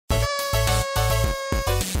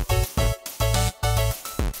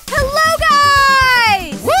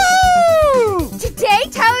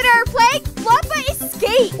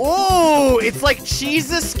key. Oh, it's like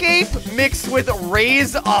Cheese Escape mixed with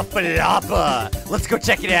Raise a Floppa. Let's go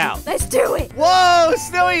check it out. Let's do it. Whoa,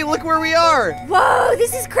 Snowy, look where we are. Whoa,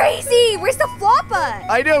 this is crazy. Where's the Floppa?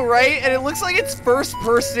 I know, right? And it looks like it's first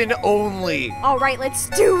person only. All right, let's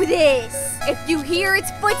do this. If you hear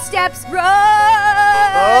its footsteps, run.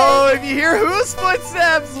 Oh, if you hear whose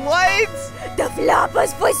footsteps? What? The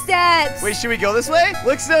Floppa's footsteps. Wait, should we go this way?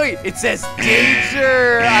 Look, Snowy, it says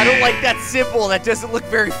danger. I don't like that symbol. That doesn't look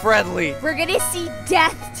very friendly. We're gonna see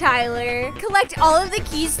death, Tyler. Collect all of the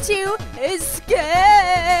keys to escape.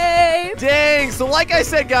 Dang, so like I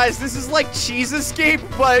said, guys, this is like Cheese Escape,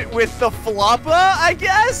 but with the Floppa, I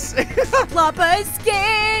guess? Floppa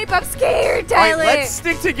escape. I'm scared, All Tyler. right, let's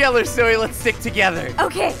stick together, Snowy. Let's stick together.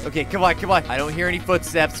 Okay. Okay, come on, come on. I don't hear any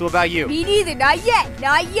footsteps. What about you? Me neither. Not yet.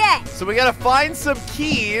 Not yet. So we gotta find some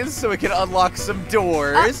keys so we can unlock some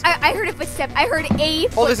doors. I heard a footstep. I heard a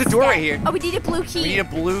footstep. Oh, there's a door right here. Oh, we need a blue key. We need a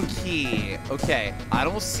blue key. Okay, I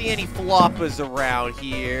don't see any Floppas around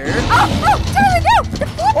here. Oh, Tyler, no! The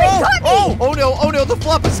Floppa got me! Oh no, the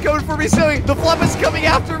Floppa's coming for me, Zoe. The Floppa's coming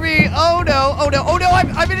after me. Oh no, I'm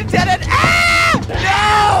in a dead end. Ah!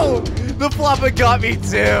 No! The Floppa got me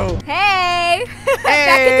too. Hey! Hey!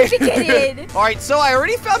 Back at the beginning. All right, so I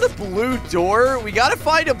already found a blue door. We gotta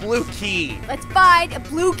find a blue key. Let's find a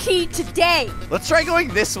blue key today. Let's try going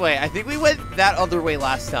this way. I think we went that other way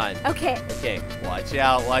last time. Okay. Okay, watch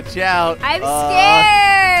out, watch out. I'm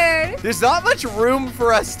scared. There's not much room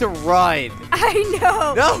for us to run. I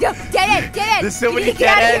know. No. Dead end. There's so many Get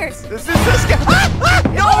out dead of ends. here. This is so scary.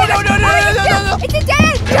 No. It's a dead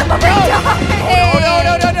end. Jump over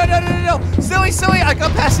No. Zoe, I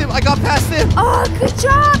got past him. Oh, good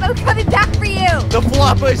job. I'm coming back for you. The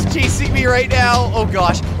Floppa is chasing me right now. Oh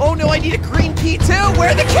gosh. Oh no, I need a green key too.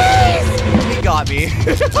 Where are the keys? He got me.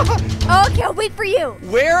 Okay, I'll wait for you.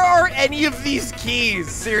 Where are any of these keys?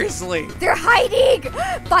 Seriously. They're hiding.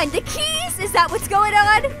 Find the keys. Is that what's going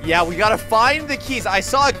on? Yeah, we gotta find the keys. I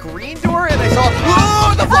saw a green door and I saw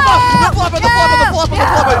the Floppa.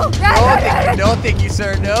 No, thank you,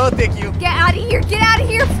 sir. No, thank you. Get out of here.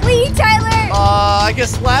 Flee, Tyler. I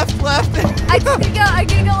guess left. I'm gonna go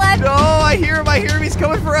left. No, I hear him. He's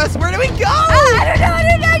coming for us. Where do we go? I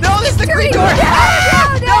don't know. No, this is the green door.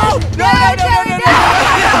 No.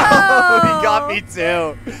 He got me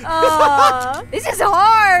too. This is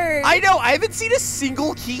hard. I know. I haven't seen a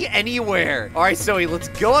single key anywhere. All right, Zoe, let's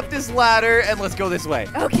go up this ladder and let's go this way.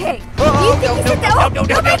 Okay. No.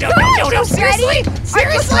 Seriously?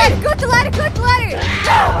 Go up the ladder.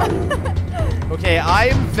 No. Okay,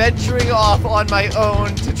 I'm venturing off on my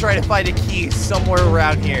own to try to find a key somewhere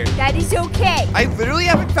around here. That is okay. I literally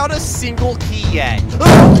haven't found a single key yet.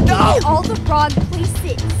 No! In all the wrong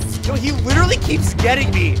places. No, he literally keeps getting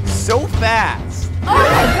me so fast. Oh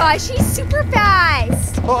my gosh, he's super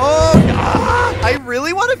fast. I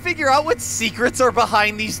really want to figure out what secrets are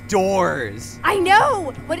behind these doors. I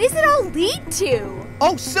know. What does it all lead to?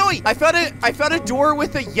 Oh, Zoe, I found a door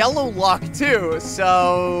with a yellow lock too.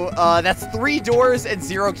 So that's 3 doors and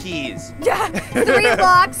 0 keys. 3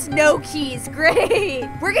 locks, no keys. Great.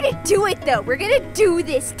 We're gonna do it though. We're gonna do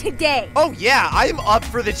this today. Oh yeah, I'm up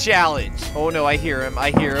for the challenge. Oh no, I hear him.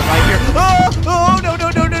 Oh no,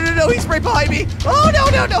 he's right behind me. Oh no,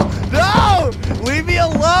 leave me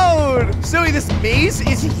alone. Zoe, this maze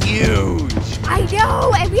is huge. I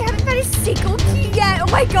know, and we haven't found a single key yet. Oh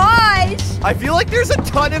my gosh. I feel like there's a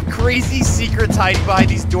ton of crazy secrets hiding behind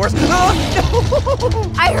these doors. Oh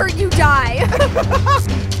no. I heard you die.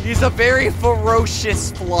 He's a very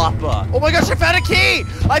ferocious Floppa. Oh my gosh, I found a key,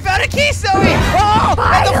 Zoe. Oh,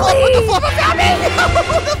 finally. And the Floppa found me.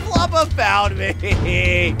 The Floppa found me.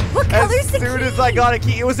 What color's the key? As soon as I got a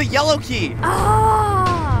key, it was a yellow key.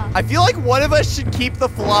 I feel like one of us should keep the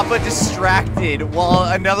Floppa distracted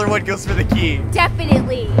while another one goes for the key.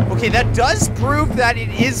 Definitely. Okay, that does prove that it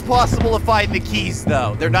is possible to find the keys,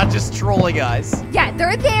 though. They're not just trolling us. Yeah,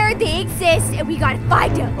 they're there, they exist, and we gotta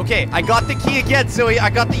find them. Okay, I got the key again, Zoe. I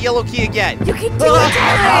got the yellow key again. You can do it,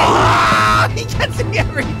 Tyler. He gets me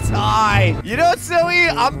every time. You know what, Zoe?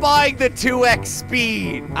 I'm buying the 2x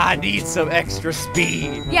speed. I need some extra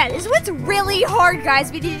speed. Yeah, this one's really hard,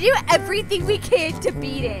 guys. We need to do everything we can to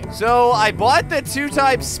beat it. So I bought the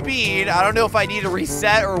 2x speed. I don't know if I need a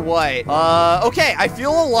reset or what. Okay, I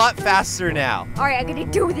feel a lot faster now. All right, I'm gonna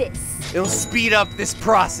do this. It'll speed up this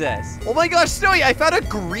process. Oh my gosh, Snowy, I found a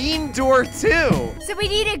green door too. So we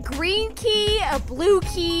need a green key, a blue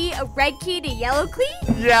key, a red key, and a yellow key?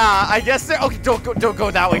 Yeah, I guess there. Okay, don't go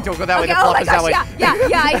that way. Don't go that way. The oh my Floppa's that way. Yeah,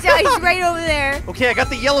 he's right over there. Okay, I got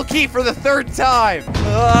the yellow key for the 3rd time.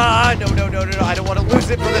 No. I don't want to lose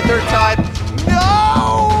it for the 3rd time.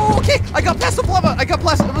 No! Okay, I got past the Floppa. I got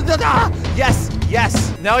past. Yes,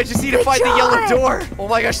 yes. Now I just need to find the yellow door. Oh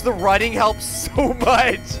my gosh, the running helps so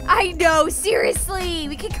much. I know, seriously.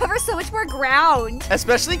 We can cover so much more ground.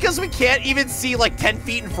 Especially because we can't even see like 10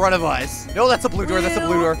 feet in front of us. No, that's a blue door. That's a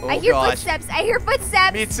blue door. Oh, I hear gosh. footsteps. I hear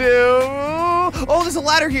footsteps. Me too. Oh, there's a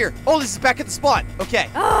ladder here. Oh, this is back at the spot. Okay.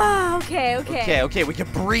 Oh, okay. Okay, we can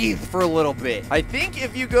breathe for a little bit. I think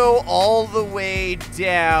if you go all the way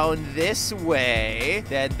down this way,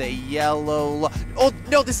 then the yellow... Oh,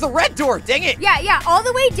 no, this is the red door. Dang it. Yeah, all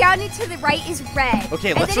the way down and to the right is red.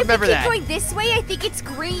 Okay, and let's then remember if we that. keep going this way, I think it's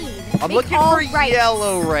green. I'm looking for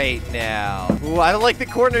yellow right now. Ooh, I don't like the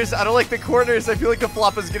corners. I feel like the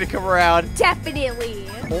Floppa's gonna come around. Definitely.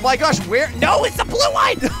 Oh my gosh, where? No, it's the blue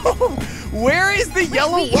one. Where is the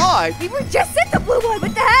yellow line? We were just at the blue one.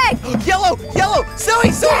 What the heck? Yellow. Zoe,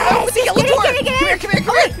 open the yellow door. Get in. Come here.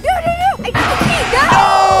 No. I need the key. No.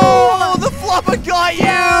 Oh, the Floppa got you.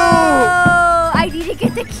 No, I need to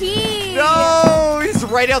get the key. No, he's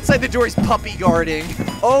right outside the door. He's puppy guarding.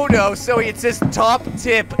 Oh no, Zoe, it says top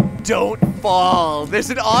tip, don't fall. There's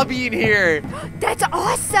an obby in here. That's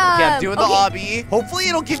awesome. Okay, I'm doing the obby. Hopefully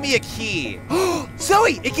it'll give me a key.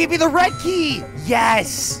 Zoe, it gave me the red key.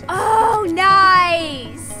 Yes. Oh,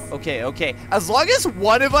 nice. Okay. As long as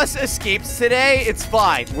one of us escapes today, it's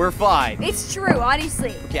fine. We're fine. It's true,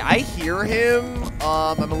 honestly. Okay, I hear him.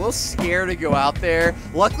 I'm a little scared to go out there.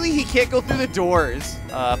 Luckily, he can't go through the doors.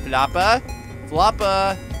 Floppa,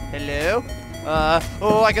 hello?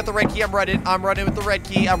 Oh, I got the red key. I'm running with the red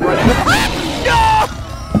key. No!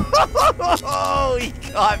 Oh, he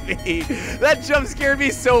got me. That jump scared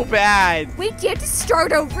me so bad. Wait, do you have to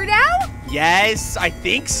start over now? Yes, I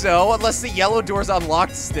think so, unless the yellow door's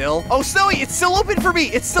unlocked still. Oh, Snowi, it's still open for me.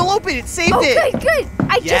 It's still open. It saved it. Oh, good.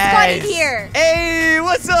 I just got in here. Hey,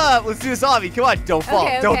 what's up? Let's do this obby. Come on, don't fall.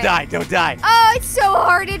 Okay. Don't die. Oh, it's so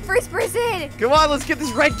hard in first person. Come on, let's get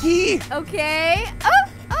this red key. Okay. Oh.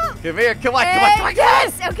 Come here. Come on.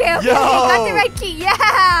 Yes. Okay. Yo. Got the red key.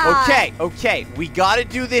 Yeah. Okay. We got to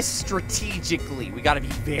do this strategically. We got to be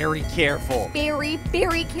very careful. Very,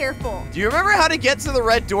 very careful. Do you remember how to get to the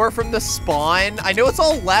red door from the spawn? I know it's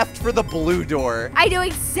all left for the blue door. I know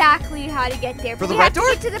exactly how to get there. For the red door?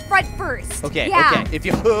 We have to get to the front first. Okay. Yeah. If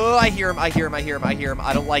you... Oh, I hear him. I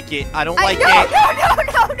don't like it. No.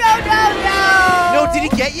 No, did he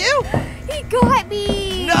get you? He got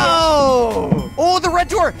me. No. Oh, the red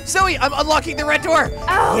door. Zoe, I'm unlocking the red door.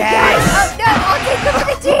 Oh, yes. Oh, no. I'll take them for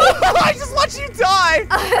the team. I just watched you die.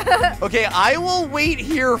 Okay, I will wait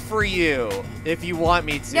here for you if you want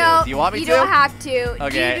me to. No, do you want me to? You don't have to.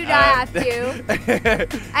 Okay. You do not have to.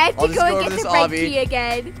 I have to go and get the red key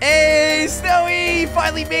again. Hey, Snowi,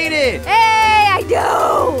 finally made it. Hey, I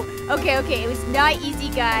know. Okay. It was not easy,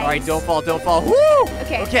 guys. All right, don't fall. Woo.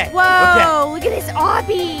 Okay. Whoa, look at this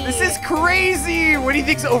obby. This is crazy. What do you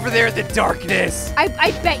think's over there in the darkness?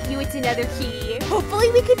 I bet you it's another key.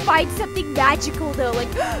 Hopefully we can find something magical though, like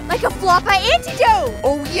a Floppa antidote.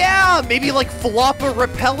 Oh yeah, maybe like Floppa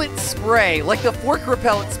repellent spray, like the fork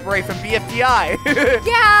repellent spray from BFDI.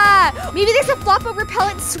 Yeah, maybe there's a Floppa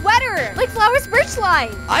repellent sweater, like Flower's merch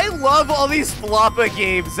line. I love all these Floppa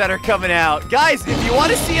games that are coming out. Guys, if you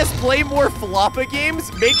want to see us play more Floppa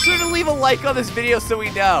games, make sure to leave a like on this video so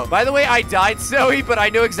we know. By the way, I died, Snowi, but I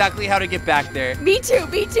know exactly how to get back there. Me too,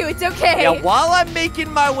 it's okay. Yeah, while I'm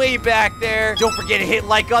making my way back there, don't forget to hit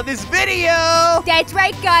like on this video. That's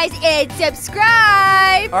right, guys, and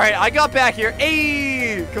subscribe. All right, I got back here.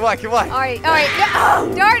 Hey, come on. All right.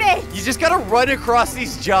 No, darn it. You just gotta run across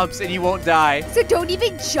these jumps and you won't die. So don't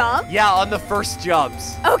even jump? Yeah, on the first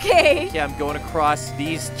jumps. Okay. Yeah, I'm going across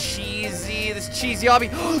this cheesy obby.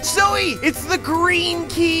 Zoe, it's the green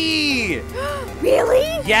key.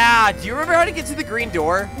 Really? Yeah, do you remember how to get to the green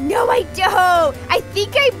door? No, I don't. I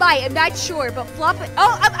think I might. I'm not sure, but Floppa...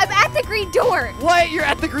 Oh, I'm at the green door. What? You're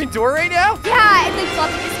at the green door right now? Yeah, and then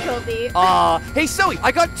Floppa just killed me. Hey, Zoe,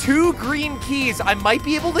 I got 2 green keys. I might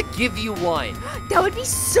be able to give you one. That would be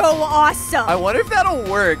so awesome. I wonder if that'll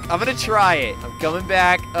work. I'm gonna try it. I'm coming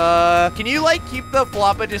back. Can you, like, keep the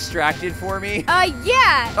Floppa distracted for me?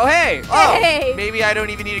 Yeah. Oh, hey. Hey. Maybe I don't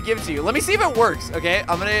even need to give it to you. Let me see if it works, okay?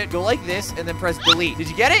 I'm gonna go like this and then press delete. Did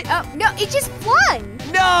you get it? Oh, no, it just flung.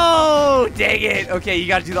 No! Dang it. Okay, you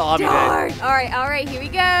gotta do the obby then. All right, here we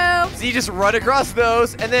go. So you just run across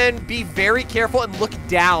those and then be very careful and look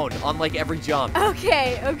down on, like, every jump.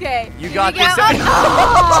 Okay. You Here got we this.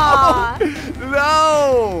 Oh,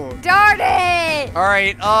 No! darn it. All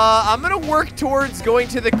right, I'm gonna work towards going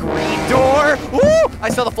to the green door. Woo! I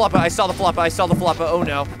saw the Floppa. Oh,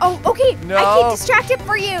 no. Oh, okay. No. I keep distracted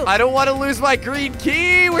for you. I don't want to lose my green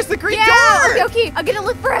key. Where's the green Yeah, door? okay. I'm gonna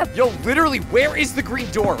look for him. Yo, literally, where is the green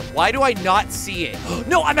green door? Why do I not see it?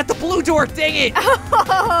 No, I'm at the blue door. Dang it.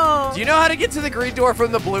 Oh. Do you know how to get to the green door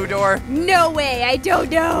from the blue door? No way. I don't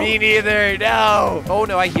know. Me neither. No. Oh,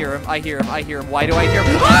 no. I hear him. I hear him. I hear him. Why do I hear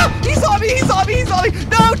him? Ah! He's on me. He's on me. He's on me.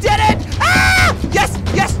 No, did it. Ah! Yes.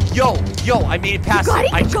 Yes. Yo. I made it past him.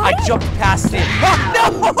 I jumped past him.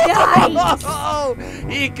 Oh, no. Nice. Oh,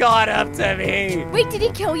 he caught up to me. Wait, did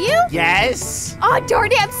he kill you? Yes. Oh,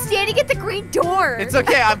 darn it. I'm standing at the green door. It's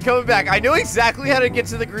okay. I'm coming back. I know exactly how to get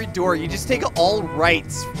to the green door. You just take all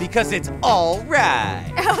rights because it's all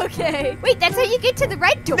right. Okay. Wait, that's how you get to the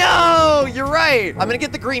red door. No, you're right. I'm going to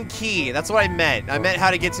get the green key. That's what I meant. I meant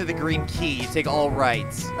how to get to the green key. You take all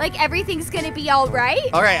rights. Like everything's going to be all right?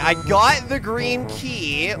 All right, I got the green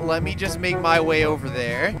key. Let me just make my way over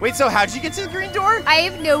there. Wait, so how'd you get to the green door? I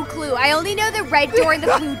have no clue. I only know the red door and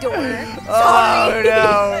the blue door. Oh, Sorry.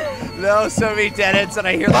 no. No, so many dead ends, and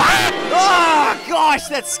I hear oh, gosh,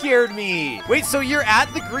 that scared me. Wait, so you're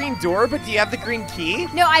at the green door, but do you have the green key?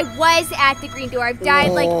 No, I was at the green door. I've died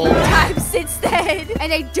like 8 times since then,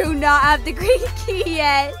 and I do not have the green key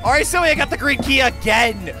yet. All right, so I got the green key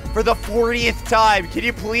again for the 40th time. Can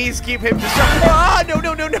you please keep him distracted? Ah, no.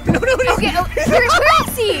 Okay, where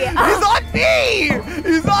is he? He's on me.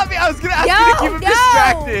 He's on me. I was going to ask you to keep him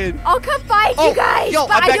distracted. I'll come find you guys,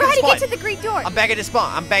 but I know how to get to the green door. I'm back at his spawn.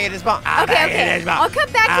 Okay. I'll come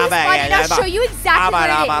back to the spawn and I'll show you exactly where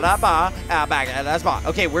it is.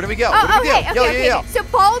 Okay, where do we go? Okay. So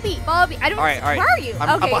follow me. I don't know. All right. Where are you?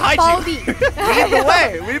 I'm behind follow you. me.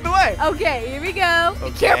 Lead the way. Okay, here we go.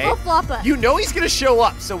 Okay. Be careful, Floppa. You know he's gonna show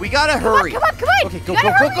up, so we gotta hurry. Come on. Okay, go.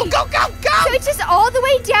 So it's just all the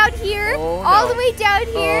way down here. Oh, no. All the way down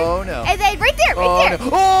here. Oh, no. And then right there. No.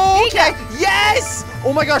 Oh, okay. There you Yes.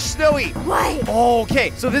 Oh my gosh, Snowy. What?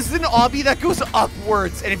 Okay, so this is an obby that goes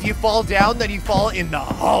upwards, and if you fall down, then you fall in the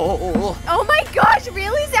hole. Oh my gosh,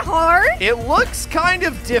 really? Is it hard? It looks kind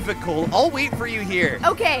of difficult. I'll wait for you here.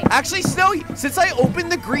 Okay. Actually, Snowy, since I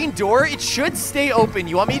opened the green door, it should stay open.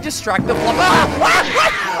 You want me to distract the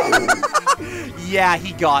Yeah,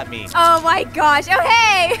 he got me. Oh my gosh. Oh,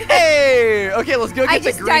 hey. Hey. Okay, let's go get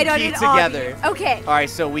the green key together. Okay. All right,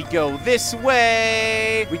 so we go this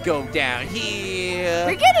way. We go down here.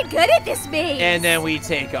 We're getting good at this maze. And then we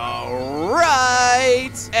take a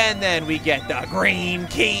right. And then we get the green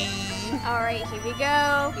key. All right, here we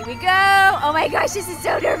go. Oh my gosh, this is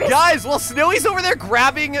so nervous. Guys, while Snowy's over there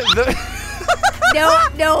grabbing the...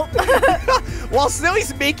 No. While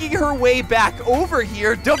Snowy's making her way back over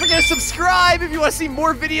here, don't forget to subscribe if you want to see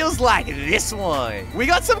more videos like this one. We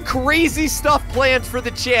got some crazy stuff planned for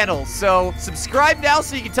the channel, so subscribe now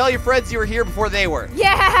so you can tell your friends you were here before they were.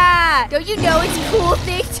 Yeah! Don't you know it's a cool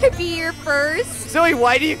thing to be here first? Snowy,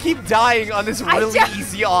 why do you keep dying on this really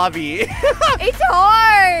easy obby? It's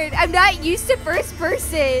hard. I'm not used to first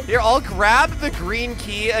person. Here, I'll grab the green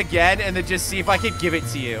key again and then just see if I can give it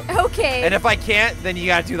to you. Okay. And if I can't, then you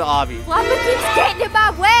gotta do the obby. Floppa keeps getting in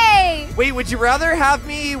my way. Wait, would you rather have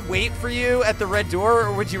me wait for you at the red door,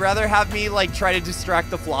 or would you rather have me, like, try to distract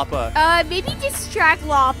the Floppa? Maybe distract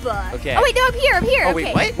Floppa. Okay. Oh, wait, no, I'm here. Oh,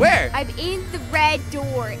 wait, what? Where? I'm in the red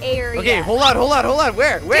door area. Okay, hold on.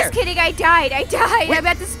 Where? Just kidding, I died. Wait, I'm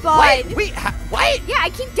at the spawn. Wait, what? Yeah, I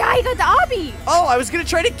keep dying on the obby. Oh, I was gonna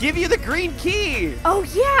try to give you the green key. Oh,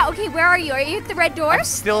 yeah. Okay, where are you? Are you at the red door? I'm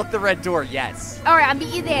still at the red door, yes. All right, I'll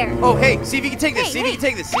meet you there. Oh, hey, see if you can take this. Hey, See if you can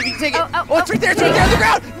take this. Oh, It's right there. It's right there on the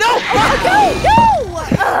ground. No! No!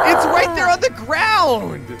 It's right there on the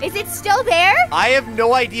ground. Is it still there? I have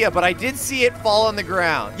no idea, but I did see it fall on the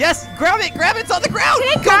ground. Yes, grab it. It's on the ground.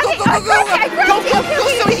 Can I grab it? I grabbed it.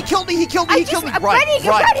 Go. He killed me. I'm running.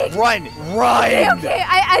 Run. Okay.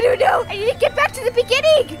 I don't know. I need to get back to the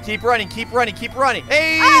beginning. Keep running.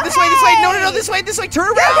 Hey, Oh, this way. No, this way. Turn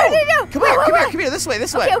around. No. Come here. This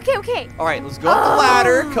way. Okay. All right, let's go up the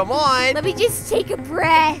ladder. Come on. Let me just take a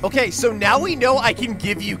breath. Okay, so now we know I can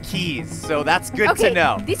give you keys, so that's good to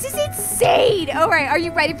know. This is insane. All right, are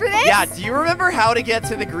you ready for this? Yeah, do you remember how to get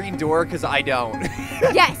to the green door? Because I don't.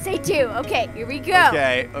 Yes, I do. Okay, here we go.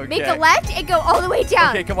 Okay. Make a left and go all the way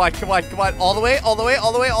down. Okay, come on. All the way. All the way,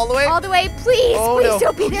 please. Please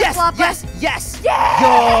don't be there, Floppa. Yes.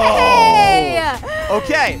 Yay! Go!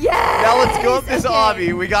 Okay. Yes! Now let's go up this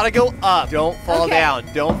obby. We gotta go up. Don't fall down.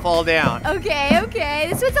 Okay.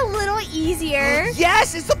 This one's a little easier.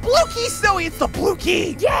 Yes, it's the blue key, Snowy. It's the blue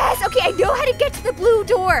key. Yes. Okay, I know how to get to the blue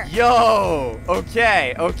door. Yo.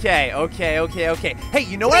 Okay. Hey,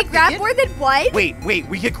 you know what? Can I grab more than one? Wait.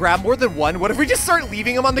 We could grab more than one. What if we just start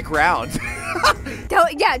leaving them on the ground?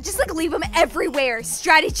 Yeah, just like leave them everywhere.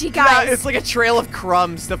 Strategy, guys. Yeah, it's like a trail of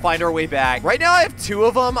crumbs to find our way back. Right now I have 2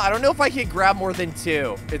 of them. I don't know if I can grab more than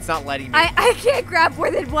 2. It's not letting me. I can't grab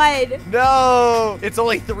more than 1. No, it's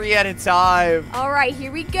only 3 at a time. All right,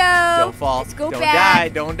 here we go. Don't fall. Let's go Don't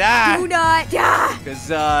back. Don't die. Do not die. Because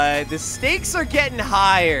the stakes are getting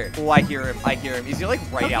higher. Oh, I hear him. I hear him. Is he like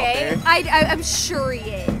right out there? I'm sure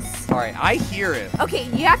he is. All right, I hear him. Okay,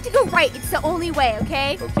 you have to go right. It's the only way,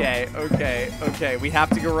 okay? Okay. We have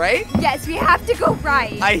to go right? Yes, we have to go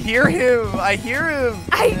right. I hear him. I hear him.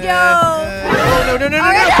 I know. No.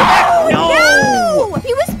 No!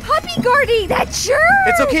 He was puppy guarding that jerk.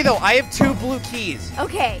 It's okay, though. I have 2 blue keys.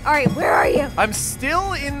 Okay, all right, where are you? I'm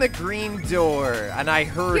still in the green door, and I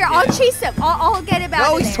heard Here, him. I'll chase him. I'll get him out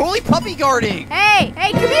No, of he's there. totally puppy guarding. Hey,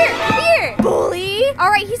 come here. Bully. All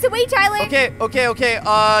right, he's away, Tyler. Okay.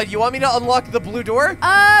 You want me to unlock the blue door?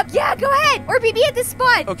 Yeah, go ahead. Or meet me at the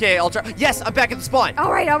spawn. Okay, I'll try. Yes, I'm back at the spawn.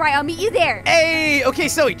 All right, I'll meet you there. Hey, okay,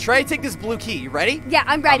 Zoe, try to take this blue key. You ready? Yeah,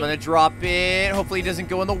 I'm ready. I'm gonna drop it. Hopefully it doesn't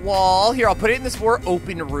go in the wall. Here, I'll put it in this more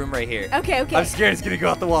open room right here. Okay. I'm scared it's gonna go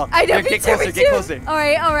out the wall. I know, Here, get closer. All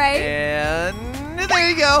right. And there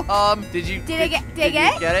you go. Did I get it?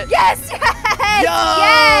 Get it? Yes. Yo!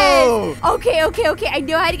 Yes. Okay. I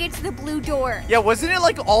know how to get to the blue door. Yeah, wasn't it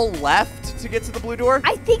like all left to get to the blue door?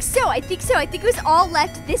 I think so. I think it was all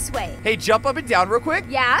left this way. Hey, jump up and down real quick.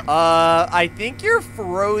 Yeah? I think you're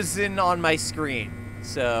frozen on my screen.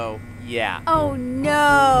 So, yeah. Oh, no.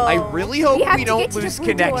 I really hope we don't lose lose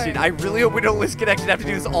connection. I really hope we don't lose connection. I have to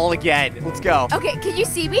do this all again. Let's go. Okay, can you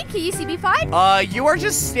see me? Can you see me fine? You are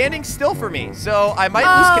just standing still for me, so I might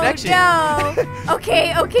lose connection. No.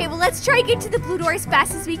 Okay, well, let's try and get to the blue door as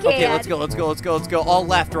fast as we can. Okay, let's go. All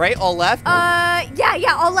left, right? All left?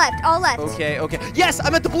 Yeah, all left. Okay. Yes,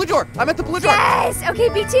 I'm at the blue door. Yes! Okay,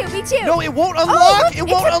 me too. No, it won't unlock. It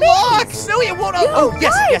won't unlock. No, it won't unlock. Oh,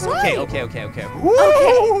 yes. Why? Okay. Okay.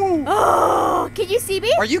 Oh, can you see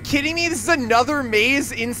me? Are you kidding me? This is another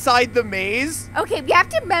maze inside the maze? Okay, we have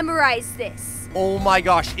to memorize this. Oh my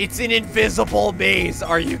gosh, it's an invisible maze.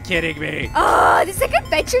 Are you kidding me? This is like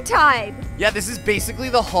Adventure Time. Yeah, this is basically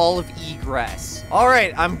the Hall of Egress. All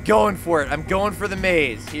right, I'm going for it. I'm going for the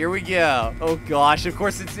maze. Here we go. Oh gosh, of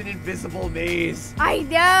course it's an invisible maze. I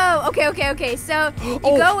know. Okay. So you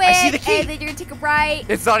go in, I see the key. and then you're gonna take a right.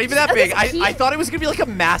 It's not even that big. there's a key? I thought it was gonna be like a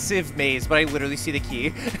massive maze, but I literally see the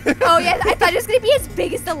key. Oh yeah, I thought it was gonna be as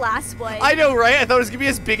big as the last one. I know, right? I thought it was gonna be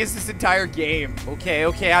as big as this entire game.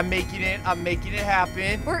 Okay, I'm making it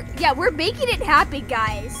happen. We're making it happen,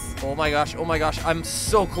 guys. Oh my gosh, I'm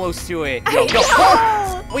so close to it. I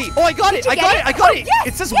know. Wait, I got it. I got it. Yes,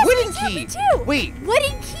 It says yes, wooden me key. too. Wait,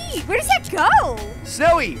 Wooden key. Where does that go?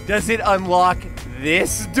 Snowy, does it unlock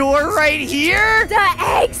this door right here? The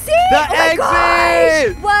exit? The Oh my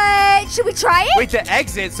exit! gosh. What? Should we try it? Wait, the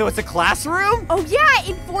exit? So it's a classroom? Oh yeah,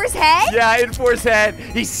 in Four's head? Yeah, in Four's head.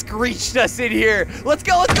 He screeched us in here. Let's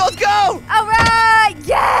go. All right,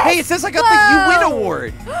 yes. Hey, it says I got the You Win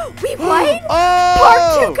award. We won? Oh!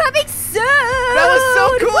 Part 2 coming soon. That was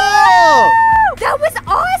so cool. Woo! That was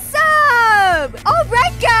awesome. All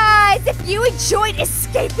right, guys. If you enjoyed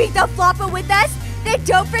escaping the Floppa with us, then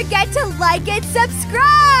don't forget to like and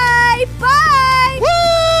subscribe. Bye.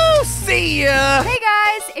 Woo! See ya. Hey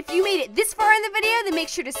guys, if you made it this far in the video, then make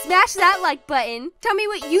sure to smash that like button. Tell me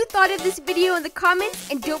what you thought of this video in the comments,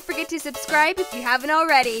 and don't forget to subscribe if you haven't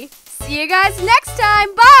already. See you guys next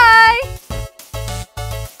time. Bye.